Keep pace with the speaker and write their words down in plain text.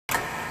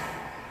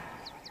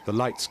The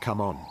lights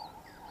come on.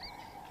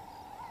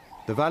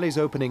 The valley's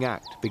opening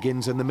act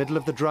begins in the middle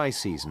of the dry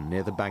season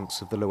near the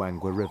banks of the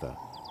Luangwa River.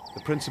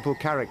 The principal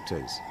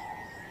characters,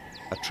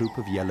 a troop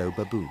of yellow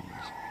baboons.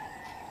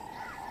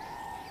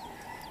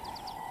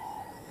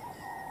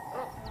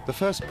 The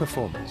first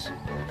performers,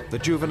 the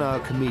juvenile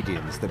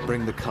comedians that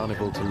bring the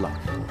carnival to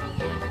life.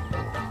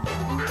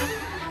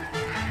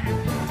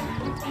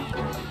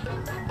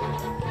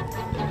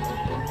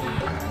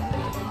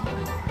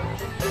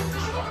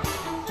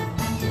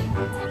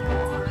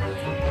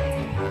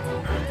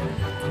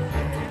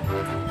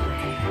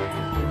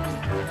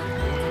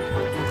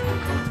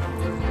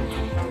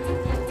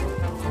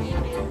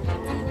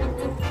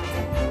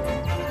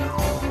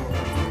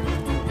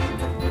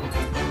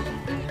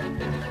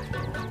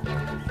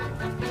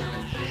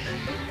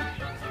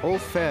 All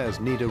fairs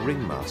need a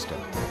ringmaster,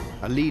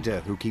 a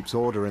leader who keeps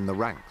order in the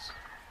ranks,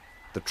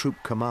 the troop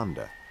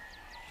commander,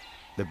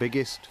 the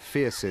biggest,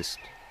 fiercest,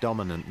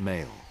 dominant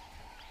male.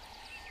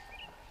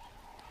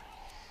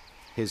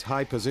 His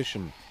high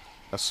position,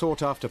 a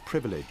sought-after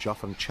privilege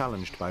often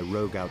challenged by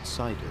rogue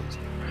outsiders.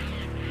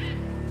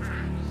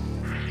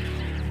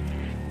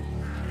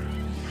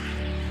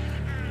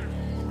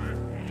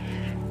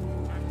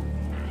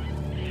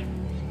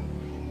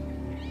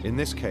 In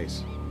this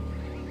case,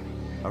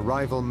 a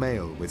rival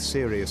male with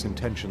serious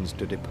intentions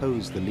to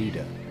depose the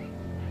leader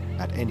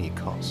at any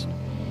cost.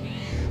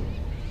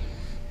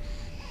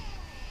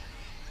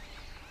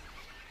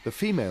 The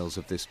females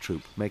of this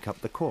troop make up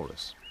the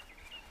chorus.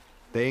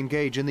 They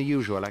engage in the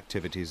usual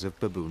activities of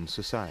baboon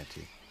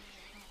society.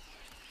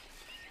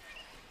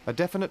 A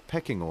definite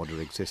pecking order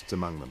exists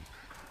among them,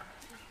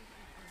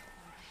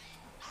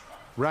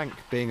 rank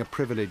being a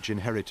privilege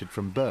inherited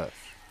from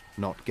birth,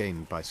 not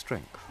gained by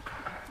strength.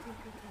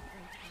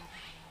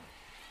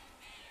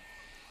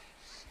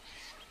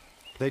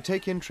 They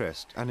take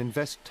interest and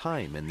invest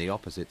time in the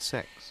opposite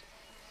sex,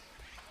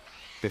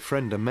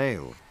 befriend a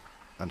male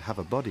and have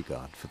a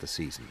bodyguard for the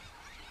season.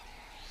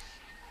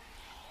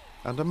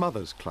 And a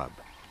mother's club,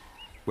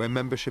 where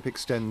membership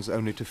extends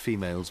only to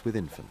females with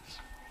infants.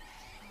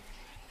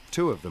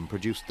 2 of them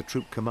produced the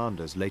troop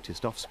commander's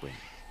latest offspring.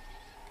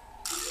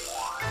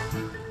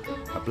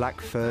 A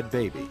black-furred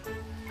baby,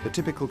 the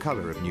typical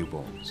color of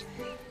newborns.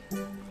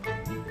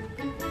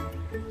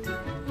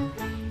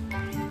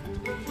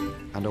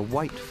 And a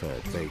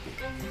white-furred baby,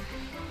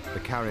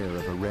 the carrier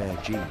of a rare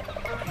gene.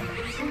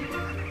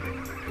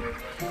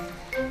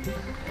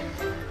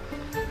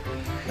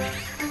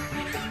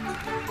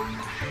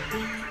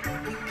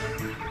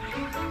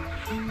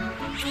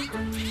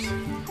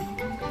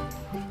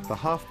 The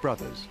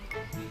half-brothers,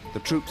 the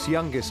troop's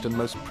youngest and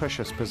most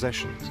precious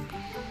possessions,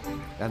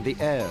 and the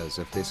heirs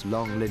of this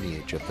long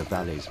lineage of the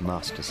valley's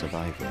master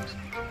survivors.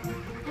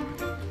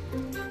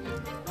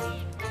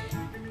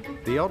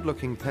 The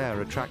odd-looking pair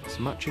attracts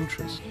much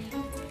interest.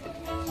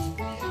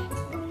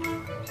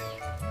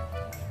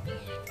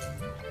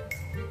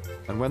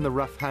 And when the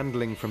rough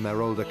handling from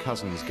their older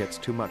cousins gets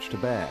too much to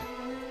bear,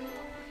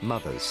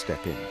 mothers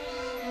step in.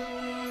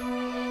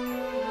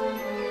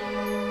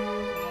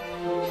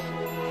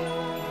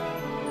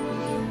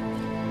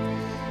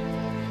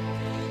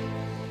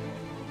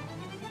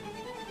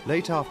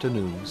 Late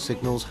afternoon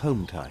signals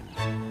home time.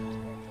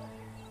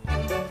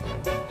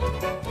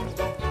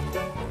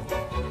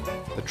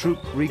 The troop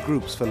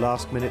regroups for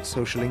last-minute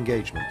social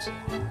engagements.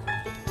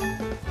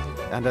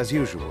 And as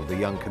usual, the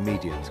young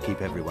comedians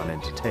keep everyone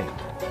entertained.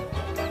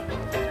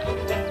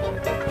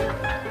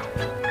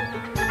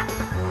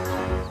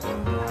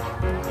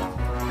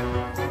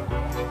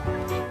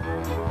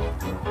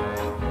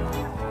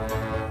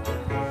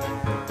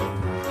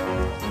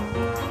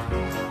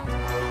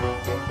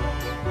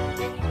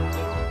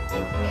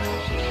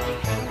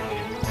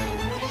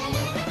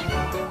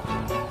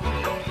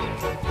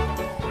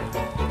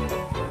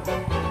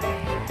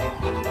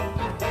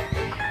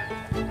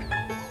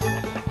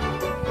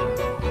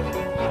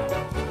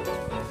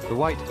 The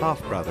white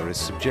half-brother is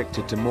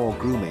subjected to more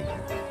grooming,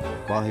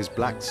 while his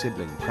black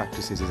sibling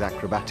practices his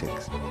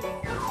acrobatics.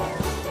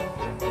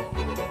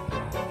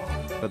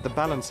 But the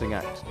balancing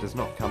act does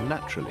not come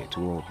naturally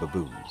to all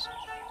baboons.